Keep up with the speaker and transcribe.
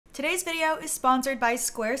Today's video is sponsored by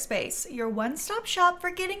Squarespace, your one-stop shop for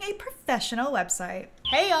getting a professional website.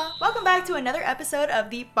 Hey y'all! Welcome back to another episode of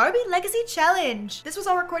the Barbie Legacy Challenge. This was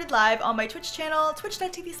all recorded live on my Twitch channel,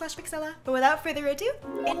 twitch.tv/Vixella. But without further ado,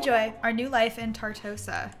 enjoy our new life in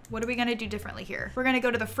Tartosa. What are we gonna do differently here? We're gonna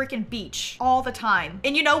go to the freaking beach all the time.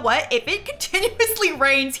 And you know what? If it continuously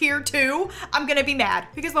rains here too, I'm gonna be mad.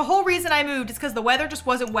 Because the whole reason I moved is because the weather just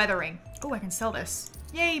wasn't weathering. Oh, I can sell this.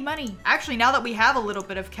 Yay, money. Actually, now that we have a little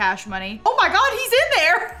bit of cash money. Oh my God, he's in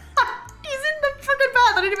there. He's in the freaking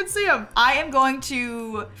bath. I didn't even see him. I am going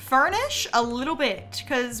to furnish a little bit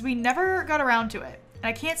because we never got around to it. And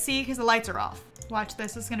I can't see because the lights are off. Watch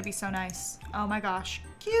this. This is gonna be so nice. Oh my gosh.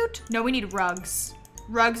 Cute. No, we need rugs.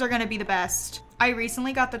 Rugs are gonna be the best. I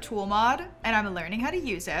recently got the tool mod and I'm learning how to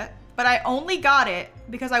use it. But I only got it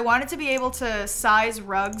because I wanted to be able to size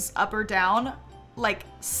rugs up or down like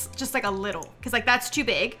just like a little, because like that's too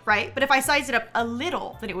big, right? But if I size it up a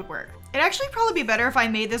little, then it would work. It'd actually probably be better if I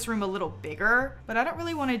made this room a little bigger, but I don't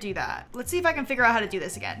really want to do that. Let's see if I can figure out how to do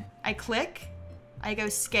this again. I click, I go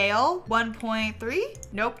scale 1.3.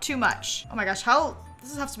 Nope, too much. Oh my gosh, how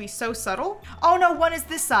this has to be so subtle. Oh no, one is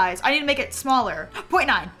this size. I need to make it smaller.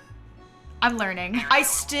 0.9. I'm learning. I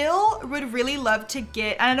still would really love to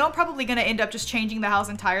get, and I know I'm probably gonna end up just changing the house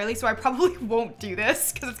entirely, so I probably won't do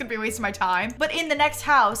this because it's gonna be a waste of my time. But in the next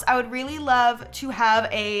house, I would really love to have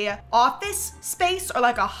a office space or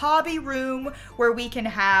like a hobby room where we can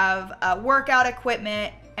have workout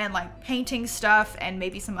equipment and like painting stuff and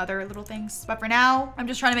maybe some other little things. But for now, I'm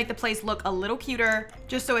just trying to make the place look a little cuter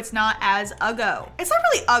just so it's not as uggo. It's not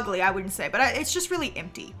really ugly, I wouldn't say, but it's just really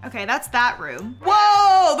empty. Okay, that's that room.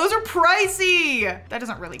 Whoa, those are pricey. That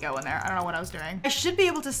doesn't really go in there. I don't know what I was doing. I should be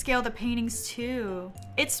able to scale the paintings too.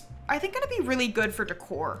 It's, I think, gonna be really good for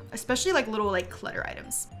decor, especially like little like clutter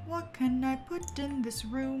items. What can I put in this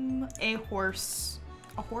room? A horse.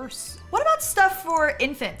 A horse. What about stuff for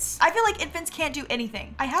infants? I feel like infants can't do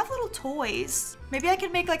anything. I have little toys. Maybe I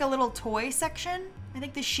could make like a little toy section. I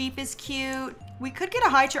think the sheep is cute. We could get a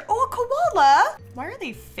high chair. Oh, a koala. Why are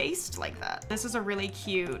they faced like that? This is a really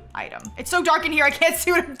cute item. It's so dark in here, I can't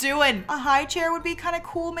see what I'm doing. A high chair would be kind of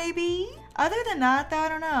cool maybe. Other than that, though, I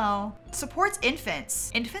don't know. Supports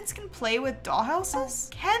infants. Infants can play with dollhouses?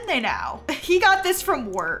 Can they now? He got this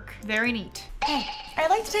from work. Very neat. Hey, I'd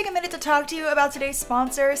like to take a minute to talk to you about today's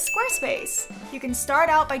sponsor, Squarespace. You can start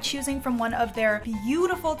out by choosing from one of their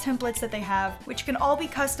beautiful templates that they have, which can all be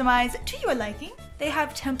customized to your liking. They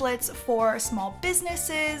have templates for small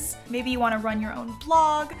businesses. Maybe you want to run your own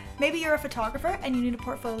blog. Maybe you're a photographer and you need a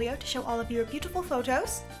portfolio to show all of your beautiful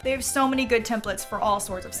photos. They have so many good templates for all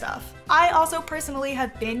sorts of stuff. I also personally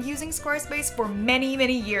have been using Squarespace for many,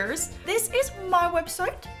 many years. This is my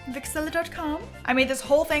website, Vixella.com. I made this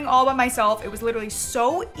whole thing all by myself. It was literally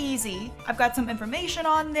so easy. I've got some information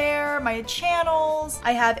on there, my channels.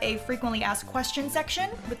 I have a frequently asked questions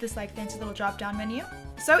section with this like fancy little drop-down menu.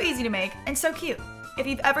 So easy to make and so cute. If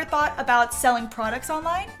you've ever thought about selling products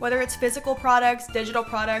online, whether it's physical products, digital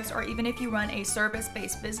products, or even if you run a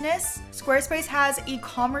service-based business, Squarespace has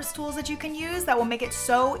e-commerce tools that you can use that will make it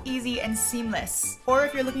so easy and seamless. Or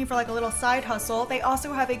if you're looking for like a little side hustle, they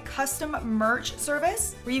also have a custom merch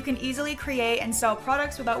service where you can easily create and sell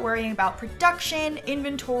products without worrying about production,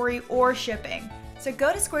 inventory, or shipping. So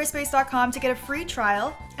go to squarespace.com to get a free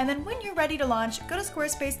trial, and then when you're ready to launch, go to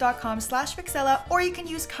squarespace.com/Vixella, or you can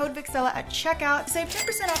use code Vixella at checkout to save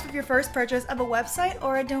 10% off of your first purchase of a website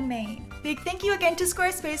or a domain. Big thank you again to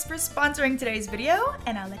Squarespace for sponsoring today's video,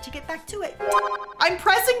 and I'll let you get back to it. I'm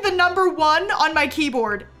pressing the number 1 on my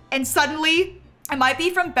keyboard, and suddenly, it might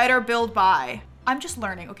be from Better Build Buy. I'm just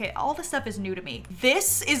learning, okay? All this stuff is new to me.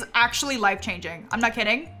 This is actually life-changing. I'm not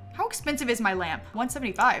kidding. How expensive is my lamp?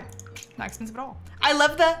 $175. Not expensive at all. I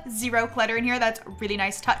love the zero clutter in here. That's a really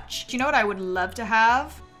nice touch. Do you know what I would love to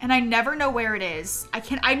have? And I never know where it is.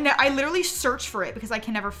 I literally search for it because I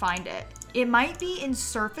can never find it. It might be in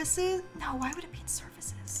surfaces. No, why would it be in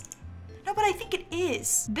surfaces? No, but I think it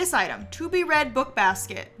is. This item, to be read book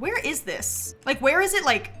basket. Where is this? Like, where is it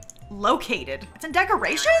like located? It's in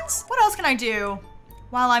decorations? What else can I do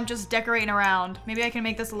while I'm just decorating around? Maybe I can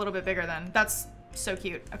make this a little bit bigger then. That's so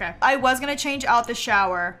cute. Okay. I was gonna change out the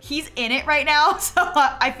shower. He's in it right now, so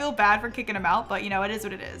I feel bad for kicking him out, but you know, it is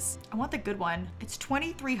what it is. I want the good one. It's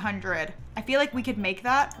 2,300. I feel like we could make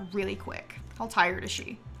that really quick. How tired is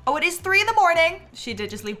she? Oh, it is 3 in the morning. She did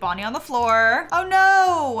just leave Bonnie on the floor. Oh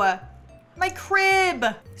no, my crib.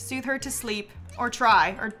 Soothe her to sleep or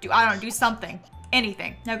try, or do, I don't know, do something,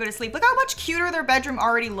 anything. Now go to sleep. Look how much cuter their bedroom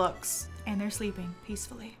already looks. And they're sleeping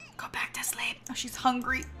peacefully. Go back to sleep. Oh, she's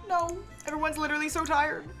hungry. No, everyone's literally so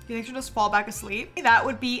tired. You think she'll just fall back asleep? That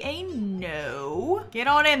would be a no. Get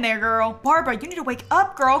on in there, girl. Barbara, you need to wake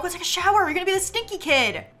up, girl. Go take a shower. You're gonna be the stinky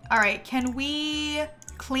kid. All right, can we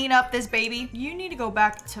clean up this baby? You need to go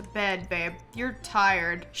back to bed, babe. You're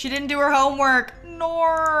tired. She didn't do her homework.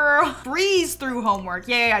 Nor breeze through homework.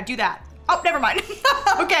 Yeah, do that. Oh, never mind.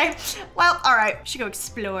 Okay, well, all right. She go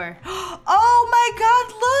explore. Oh my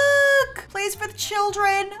God, look! Plays for the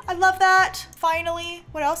children. I love that. Finally.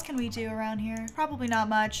 What else can we do around here? Probably not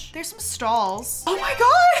much. There's some stalls. Oh my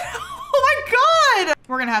God! Oh my God!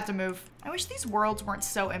 We're gonna have to move. I wish these worlds weren't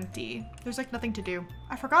so empty. There's like nothing to do.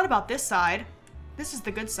 I forgot about this side. This is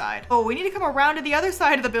the good side. Oh, we need to come around to the other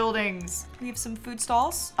side of the buildings. We have some food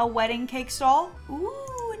stalls, a wedding cake stall.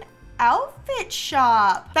 Ooh, an outfit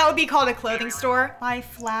shop. That would be called a clothing store. Buy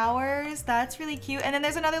flowers, that's really cute. And then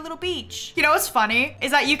there's another little beach. You know what's funny?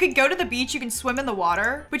 Is that you could go to the beach, you can swim in the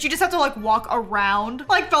water, but you just have to like walk around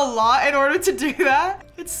like the lot in order to do that.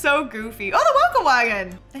 It's so goofy. Oh, the welcome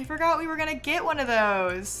wagon. I forgot we were gonna get one of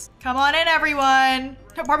those. Come on in, everyone.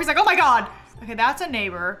 Barbie's like, oh my God. Okay, that's a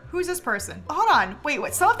neighbor. Who's this person? Hold on. Wait,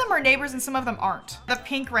 what? Some of them are neighbors and some of them aren't. The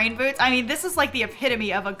pink rain boots. I mean, this is like the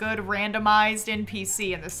epitome of a good randomized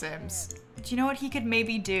NPC in The Sims. Do you know what he could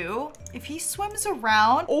maybe do? If he swims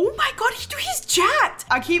around. Oh my God, he's jacked.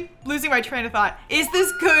 I keep losing my train of thought. Is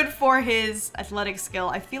this good for his athletic skill?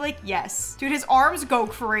 I feel like yes. Dude, his arms go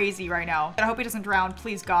crazy right now. I hope he doesn't drown,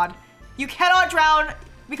 please God. You cannot drown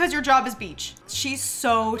because your job is beach. She's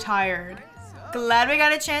so tired. Glad we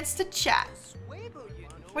got a chance to chat.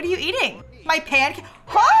 What are you eating? My pancake?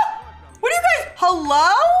 Huh? What are you guys?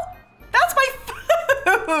 Hello? That's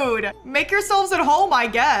my food. Make yourselves at home, I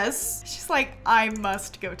guess. She's like, I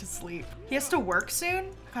must go to sleep. He has to work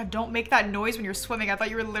soon? God, don't make that noise when you're swimming. I thought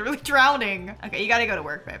you were literally drowning. Okay, you gotta go to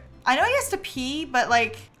work, babe. I know he has to pee, but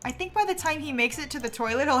like, I think by the time he makes it to the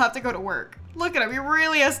toilet, he'll have to go to work. Look at him, he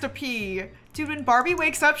really has to pee. Dude, when Barbie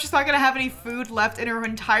wakes up, she's not gonna have any food left in her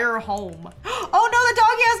entire home. Oh no, the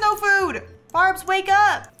doggy has no food. Barbs, wake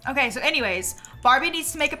up. Okay, so anyways, Barbie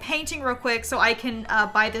needs to make a painting real quick so I can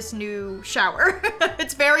buy this new shower.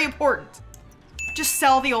 It's very important. Just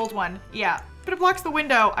sell the old one. Yeah, but it blocks the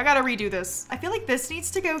window. I gotta redo this. I feel like this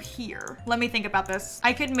needs to go here. Let me think about this.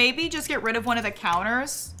 I could maybe just get rid of one of the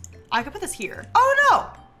counters. I could put this here. Oh no,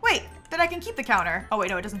 wait, then I can keep the counter. Oh wait,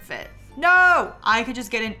 no, it doesn't fit. No, I could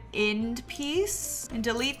just get an end piece and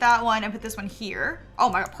delete that one and put this one here. Oh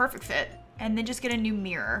my God, perfect fit. And then just get a new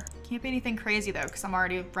mirror. Can't be anything crazy though, because I'm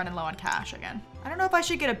already running low on cash again. I don't know if I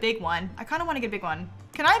should get a big one. I kind of want to get a big one.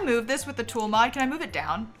 Can I move this with the tool mod? Can I move it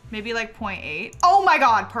down? Maybe like 0.8. Oh my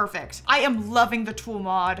God, perfect. I am loving the tool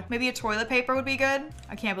mod. Maybe a toilet paper would be good.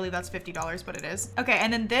 I can't believe that's $50, but it is. Okay,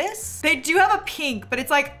 and then this, they do have a pink, but it's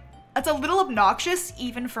like, it's a little obnoxious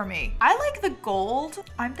even for me. I like the gold.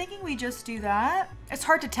 I'm thinking we just do that. It's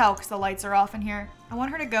hard to tell because the lights are off in here. I want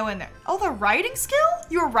her to go in there. Oh, the writing skill?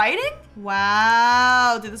 You were writing?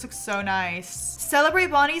 Wow, dude, this looks so nice. Celebrate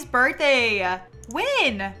Bonnie's birthday.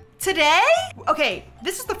 When? Today? Okay,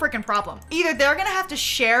 this is the freaking problem. Either they're gonna have to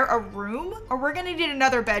share a room or we're gonna need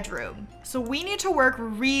another bedroom. So we need to work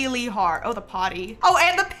really hard. Oh, the potty. Oh,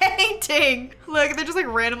 and the painting. Look, they're just like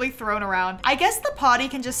randomly thrown around. I guess the potty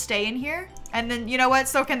can just stay in here. And then, you know what?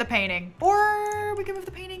 So can the painting. Or we can move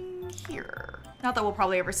the painting here. Not that we'll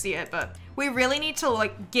probably ever see it, but we really need to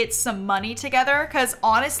like get some money together because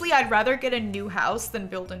honestly, I'd rather get a new house than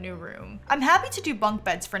build a new room. I'm happy to do bunk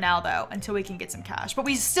beds for now though, until we can get some cash, but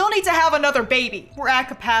we still need to have another baby. We're at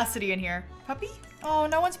capacity in here. Puppy? Oh,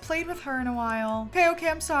 no one's played with her in a while. Okay,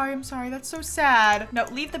 I'm sorry. That's so sad. No,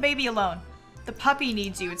 leave the baby alone. The puppy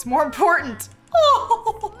needs you. It's more important.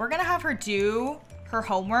 Oh, we're gonna have her do her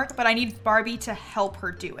homework, but I need Barbie to help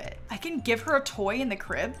her do it. I can give her a toy in the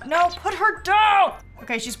crib. No, put her down.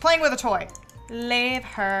 Okay, she's playing with a toy. Leave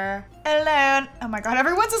her alone. Oh my God,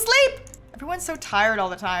 everyone's asleep. Everyone's so tired all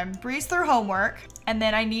the time. Breeze through homework. And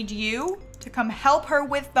then I need you to come help her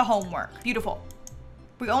with the homework. Beautiful.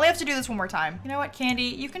 We only have to do this one more time. You know what, Candy?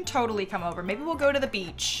 You can totally come over. Maybe we'll go to the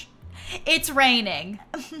beach. It's raining.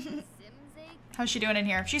 How's she doing in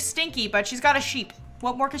here? She's stinky, but she's got a sheep.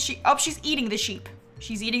 What more could she? Oh, she's eating the sheep.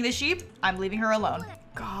 She's eating the sheep. I'm leaving her alone.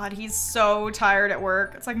 God, he's so tired at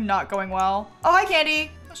work. It's like not going well. Oh, hi, Candy.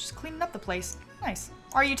 Oh, she's cleaning up the place. Nice.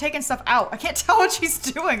 Are you taking stuff out? I can't tell what she's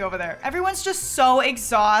doing over there. Everyone's just so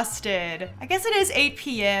exhausted. I guess it is 8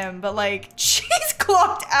 p.m., but like, she's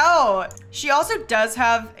clocked out. She also does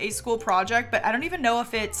have a school project, but I don't even know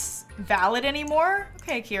if it's valid anymore.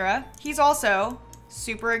 Okay, Kira. He's also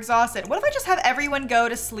super exhausted. What if I just have everyone go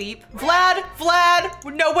to sleep?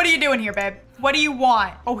 Vlad, no, what are you doing here, babe? What do you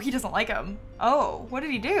want? Oh, he doesn't like him. Oh, what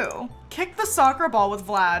did he do? Kick the soccer ball with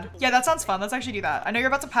Vlad. Yeah, that sounds fun. Let's actually do that. I know you're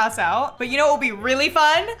about to pass out, but you know what will be really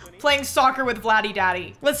fun? Playing soccer with Vladdy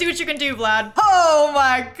Daddy. Let's see what you can do, Vlad. Oh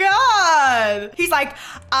my God. He's like,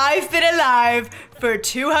 I've been alive for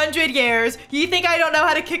 200 years. You think I don't know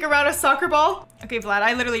how to kick around a soccer ball? Okay, Vlad,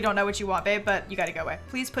 I literally don't know what you want, babe, but you gotta go away.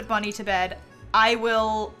 Please put Bunny to bed. I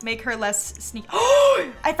will make her less sneaky. Oh,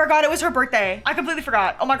 I forgot it was her birthday. I completely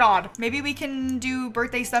forgot. Oh my God. Maybe we can do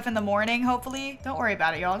birthday stuff in the morning, hopefully. Don't worry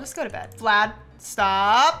about it, y'all. Just go to bed. Vlad,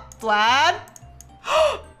 stop. Vlad.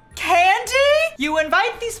 Candy? You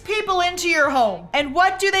invite these people into your home, and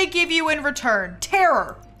what do they give you in return?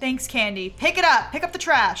 Terror. Thanks, Candy. Pick it up. Pick up the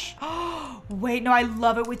trash. Wait, no, I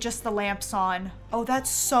love it with just the lamps on. Oh, that's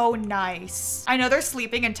so nice. I know they're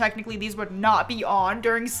sleeping and technically these would not be on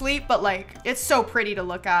during sleep, but like, it's so pretty to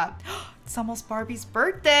look at. It's almost Barbie's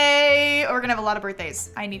birthday. We're gonna have a lot of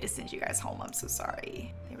birthdays. I need to send you guys home. I'm so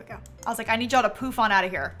sorry. Here we go. I was like, I need y'all to poof on out of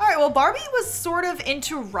here. All right, well, Barbie was sort of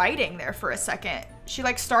into writing there for a second. She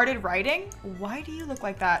like started writing. Why do you look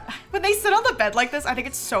like that? When they sit on the bed like this, I think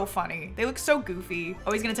it's so funny. They look so goofy.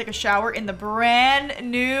 Oh, he's gonna take a shower in the brand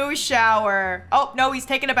new shower. Oh, no, he's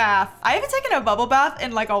taking a bath. I haven't taken a bubble bath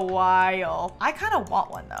in like a while. I kind of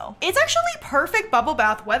want one though. It's actually perfect bubble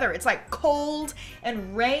bath weather. It's like cold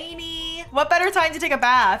and rainy. What better time to take a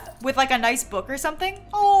bath with like a nice book or something?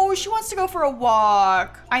 Oh, she wants to go for a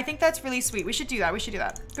walk. I think that's really sweet. We should do that. We should do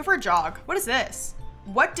that. Go for a jog. What is this?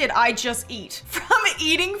 What did I just eat? From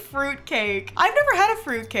eating fruitcake. I've never had a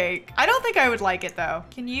fruitcake. I don't think I would like it though.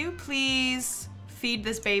 Can you please feed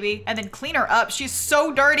this baby and then clean her up? She's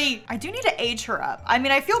so dirty. I do need to age her up. I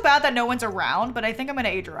mean, I feel bad that no one's around, but I think I'm gonna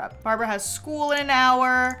age her up. Barbara has school in an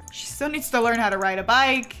hour. She still needs to learn how to ride a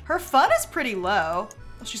bike. Her fun is pretty low.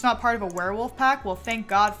 She's not part of a werewolf pack. Well, thank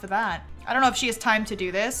God for that. I don't know if she has time to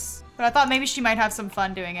do this, but I thought maybe she might have some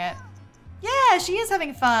fun doing it. Yeah, she is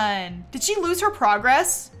having fun. Did she lose her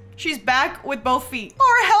progress? She's back with both feet.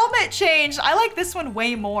 Oh, her helmet changed. I like this one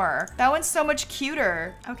way more. That one's so much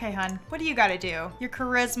cuter. Okay, hun, what do you gotta do? Your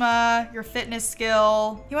charisma, your fitness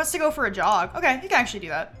skill. He wants to go for a jog. Okay, you can actually do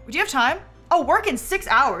that. Would you have time? Oh, work in 6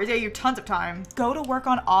 hours. Yeah, you have tons of time. Go to work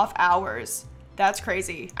on off hours. That's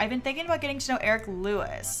crazy. I've been thinking about getting to know Eric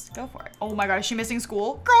Lewis. Go for it. Oh my God, is she missing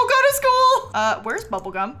school? Girl, go to school. Where's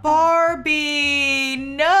bubblegum? Barbie,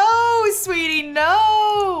 no, sweetie,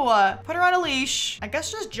 no. Put her on a leash. I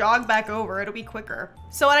guess just jog back over. It'll be quicker.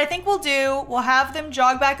 So what I think we'll do, we'll have them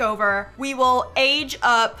jog back over. We will age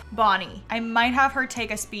up Bonnie. I might have her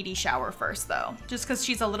take a speedy shower first though, just because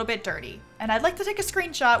she's a little bit dirty. And I'd like to take a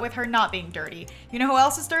screenshot with her not being dirty. You know who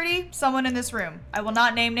else is dirty? Someone in this room. I will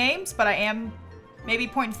not name names, but I am maybe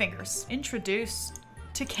pointing fingers. Introduce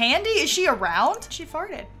to Candy. Is she around? She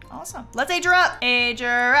farted. Awesome. Let's age her up. Age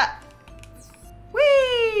her up.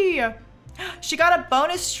 Whee! She got a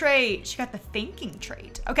bonus trait. She got the thinking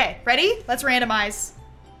trait. Okay, ready? Let's randomize.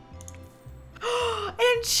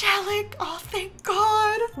 Angelic. Oh, thank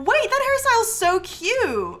God. Wait, that hairstyle's so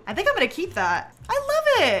cute. I think I'm gonna keep that. I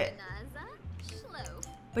love it.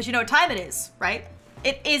 But you know what time it is, right?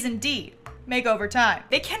 It is indeed makeover time.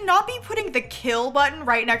 They cannot be putting the kill button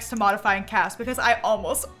right next to modifying cast because I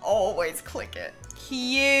almost always click it.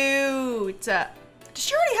 Cute. Does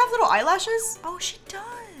she already have little eyelashes? Oh, she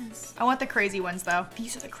does. I want the crazy ones though.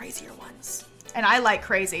 These are the crazier ones. And I like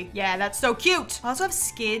crazy. Yeah, that's so cute. I also have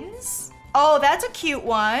skins. Oh, that's a cute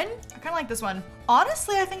one. I kind of like this one.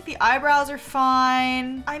 Honestly, I think the eyebrows are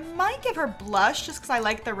fine. I might give her blush just because I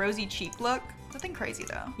like the rosy cheek look. Nothing crazy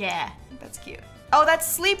though. Yeah, I think that's cute. Oh,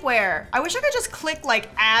 that's sleepwear. I wish I could just click like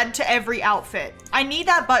add to every outfit. I need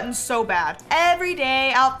that button so bad.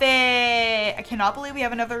 Everyday outfit. I cannot believe we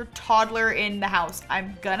have another toddler in the house.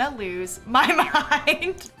 I'm gonna lose my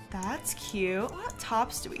mind. That's cute. What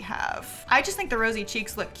tops do we have? I just think the rosy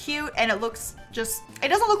cheeks look cute and it looks just, it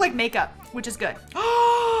doesn't look like makeup, which is good.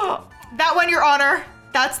 Oh, that one, Your Honor.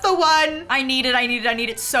 That's the one. I need it, I need it, I need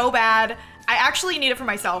it so bad. I actually need it for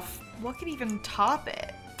myself. What could even top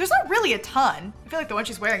it? There's not really a ton. I feel like the one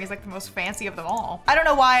she's wearing is like the most fancy of them all. I don't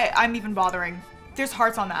know why I'm even bothering. There's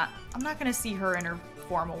hearts on that. I'm not gonna see her in her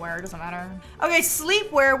formal wear, it doesn't matter. Okay,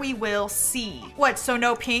 sleepwear we will see. What, so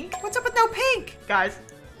no pink? What's up with no pink? Guys,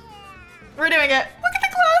 we're doing it. Look at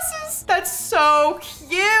the glasses. That's so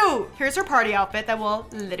cute. Here's her party outfit that we'll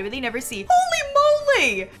literally never see. Holy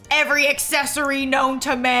Absolutely. Every accessory known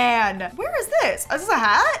to man. Where is this? Is this a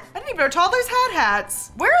hat? I didn't even know toddlers had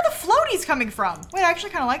hats. Where are the floaties coming from? Wait, I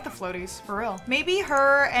actually kind of like the floaties, for real. Maybe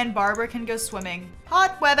her and Barbara can go swimming.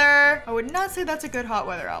 Hot weather. I would not say that's a good hot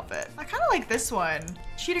weather outfit. I kind of like this one.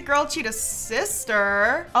 Cheetah girl, cheetah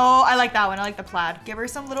sister. Oh, I like that one. I like the plaid. Give her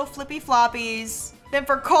some little flippy floppies. Then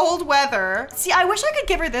for cold weather, see, I wish I could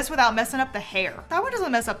give her this without messing up the hair. That one doesn't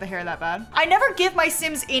mess up the hair that bad. I never give my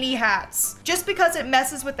Sims any hats just because it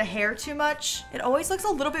messes with the hair too much. It always looks a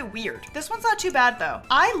little bit weird. This one's not too bad though.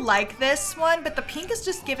 I like this one, but the pink is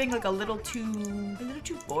just giving like a little too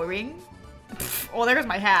boring. Oh, there's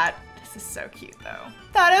my hat. This is so cute though.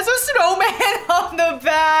 That is a snowman on the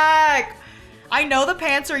back. I know the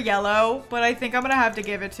pants are yellow, but I think I'm gonna have to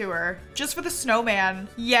give it to her. Just for the snowman.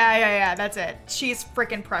 Yeah, that's it. She's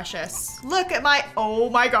freaking precious. Look at my, oh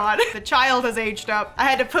my God. The child has aged up. I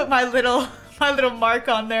had to put my little mark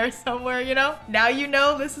on there somewhere, you know? Now you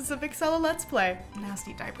know this is a Vixella Let's Play.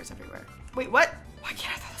 Nasty diapers everywhere. Wait, what? Why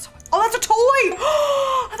can't I throw this away? Oh, that's a toy!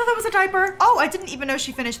 I thought that was a diaper. Oh, I didn't even know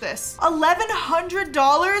she finished this.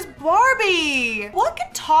 $1,100 Barbie! What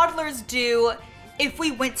could toddlers do if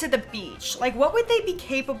we went to the beach? Like, what would they be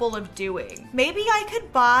capable of doing? Maybe I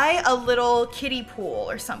could buy a little kiddie pool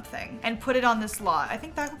or something and put it on this lot. I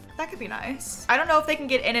think that could be nice. I don't know if they can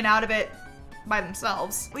get in and out of it by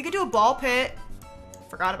themselves. We could do a ball pit.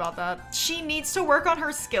 Forgot about that. She needs to work on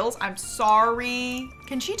her skills. I'm sorry.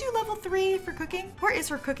 Can she do level 3 for cooking? Where is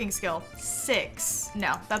her cooking skill? 6.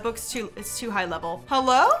 No, that book's it's too high level.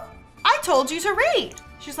 Hello? I told you to read.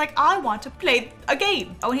 She's like, I want to play a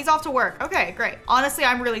game. Oh, and he's off to work. Okay, great. Honestly,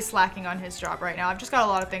 I'm really slacking on his job right now. I've just got a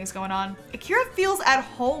lot of things going on. Akira feels at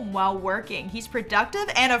home while working. He's productive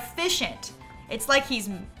and efficient. It's like he's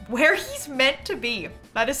where he's meant to be.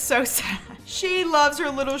 That is so sad. She loves her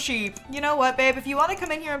little sheep. You know what, babe? If you want to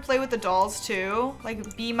come in here and play with the dolls too,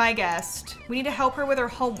 like, be my guest. We need to help her with her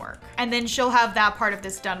homework. And then she'll have that part of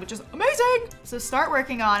this done, which is amazing. So start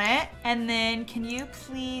working on it. And then can you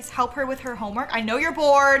please help her with her homework? I know you're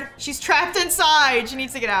bored. She's trapped inside. She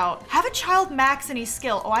needs to get out. Have a child max any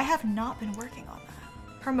skill. Oh, I have not been working on that.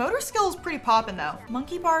 Her motor skill is pretty poppin' though.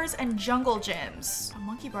 Monkey bars and jungle gyms.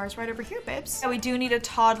 Monkey bars right over here, babes. Yeah, we do need a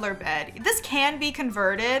toddler bed. This can be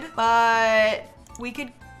converted, but we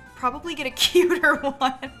could probably get a cuter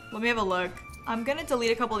one. Let me have a look. I'm gonna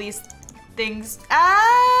delete a couple of these things.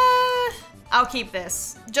 I'll keep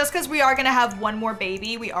this. Just because we are gonna have one more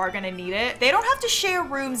baby, we are gonna need it. They don't have to share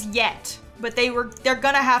rooms yet, but they're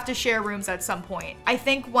gonna have to share rooms at some point. I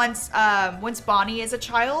think once Bonnie is a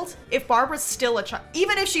child, if Barbara's still a child,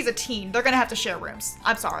 even if she's a teen, they're gonna have to share rooms.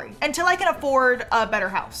 I'm sorry. Until I can afford a better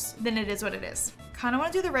house, then it is what it is. Kind of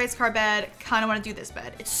want to do the race car bed, kind of want to do this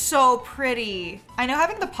bed. It's so pretty. I know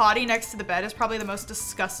having the potty next to the bed is probably the most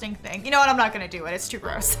disgusting thing. You know what? I'm not gonna do it. It's too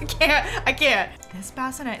gross. I can't. This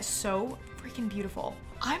bassinet is so freaking beautiful.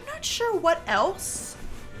 I'm not sure what else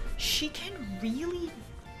she can really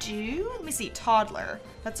do. Let me see, toddler.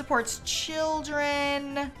 That supports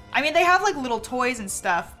children. I mean, they have like little toys and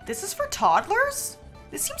stuff. This is for toddlers?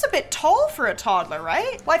 This seems a bit tall for a toddler,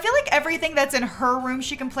 right? Well, I feel like everything that's in her room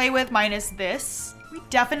she can play with minus this. We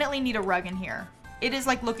definitely need a rug in here. It is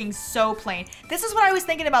like looking so plain. This is what I was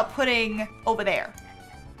thinking about putting over there.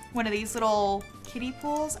 One of these little kiddie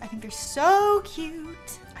pools. I think they're so cute.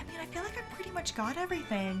 I mean, I feel like I pretty much got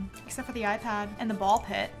everything except for the iPad and the ball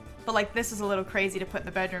pit. But like, this is a little crazy to put in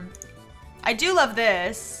the bedroom. I do love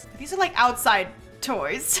this. These are like outside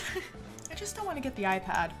toys. I just don't want to get the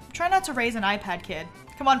iPad. Try not to raise an iPad kid.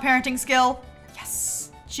 Come on, parenting skill.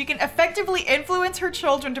 Yes. She can effectively influence her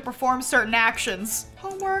children to perform certain actions.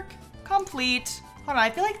 Homework complete. Hold on,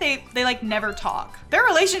 I feel like they like never talk. Their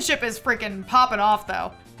relationship is freaking popping off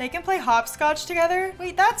though. They can play hopscotch together.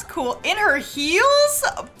 Wait, that's cool. In her heels?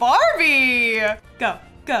 Barbie. Go,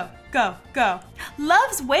 go, go, go.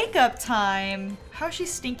 Loves wake up time. How's she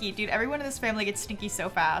stinky? Dude, everyone in this family gets stinky so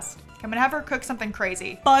fast. I'm gonna have her cook something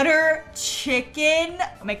crazy. Butter chicken.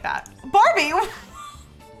 I'll make that. Barbie!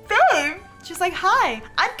 Babe! She's like, hi,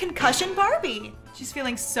 I'm Concussion Barbie. She's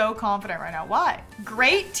feeling so confident right now. Why?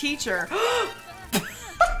 Great teacher.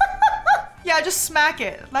 Yeah, just smack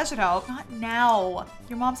it. That should help. Not now.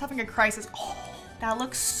 Your mom's having a crisis. Oh, that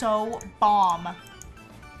looks so bomb.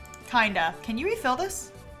 Kinda. Can you refill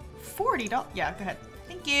this? $40. Yeah, go ahead.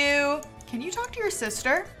 Thank you. Can you talk to your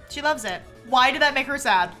sister? She loves it. Why did that make her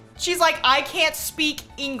sad? She's like, I can't speak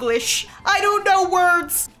English. I don't know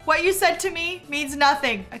words. What you said to me means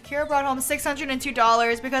nothing. Akira brought home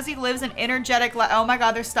 $602 because he lives an energetic oh my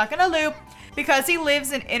God, they're stuck in a loop. Because he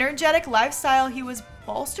lives an energetic lifestyle, he was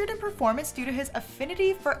bolstered in performance due to his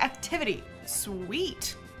affinity for activity.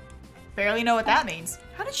 Sweet. Barely know what that means.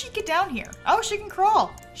 How did she get down here? Oh, she can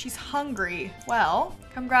crawl. She's hungry. Well,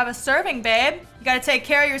 come grab a serving, babe. You gotta take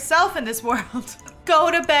care of yourself in this world.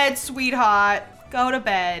 Go to bed, sweetheart. Go to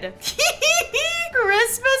bed.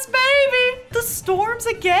 Christmas, baby. The storms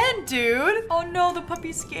again, dude. Oh no, the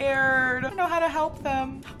puppy's scared. I don't know how to help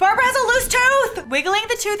them. Barbara has a loose tooth. Wiggling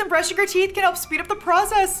the tooth and brushing her teeth can help speed up the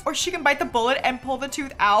process. Or she can bite the bullet and pull the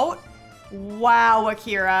tooth out. Wow,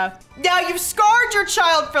 Akira. Now you've scarred your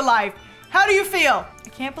child for life. How do you feel? I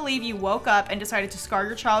can't believe you woke up and decided to scar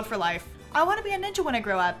your child for life. I want to be a ninja when I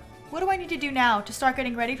grow up. What do I need to do now to start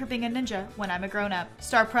getting ready for being a ninja when I'm a grown-up?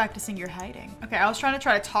 Start practicing your hiding. Okay, I was trying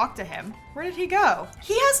to talk to him. Where did he go?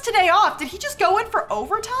 He has today off. Did he just go in for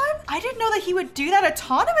overtime? I didn't know that he would do that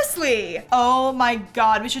autonomously. Oh my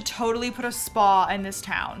God, we should totally put a spa in this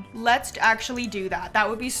town. Let's actually do that. That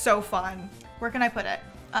would be so fun. Where can I put it?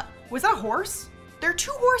 Was that a horse? There are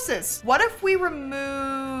 2 horses. What if we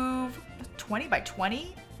remove 20 by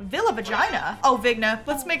 20? Villa Vagina. Oh, Vigna,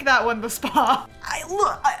 let's make that one the spa.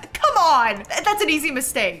 Come on. That's an easy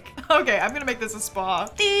mistake. Okay, I'm gonna make this a spa.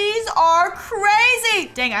 These are crazy.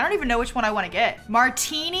 Dang, I don't even know which one I want to get.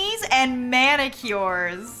 Martinis and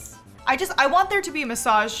manicures. I want there to be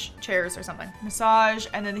massage chairs or something. Massage,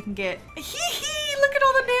 and then they can get, look at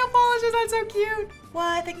all the nail polishes, that's so cute.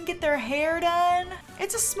 What, they can get their hair done?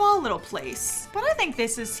 It's a small little place, but I think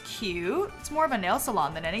this is cute. It's more of a nail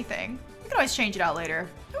salon than anything. We can always change it out later.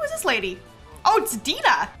 Who is this lady? Oh, it's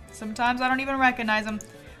Dina. Sometimes I don't even recognize them.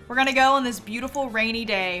 We're gonna go on this beautiful rainy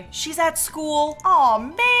day. She's at school. Oh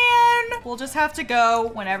man. We'll just have to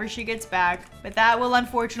go whenever she gets back, but that will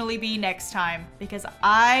unfortunately be next time because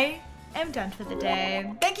I am done for the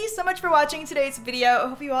day. Thank you so much for watching today's video. I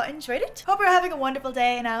hope you all enjoyed it. Hope you're having a wonderful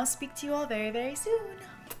day and I'll speak to you all very, very soon.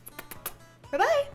 Bye-bye.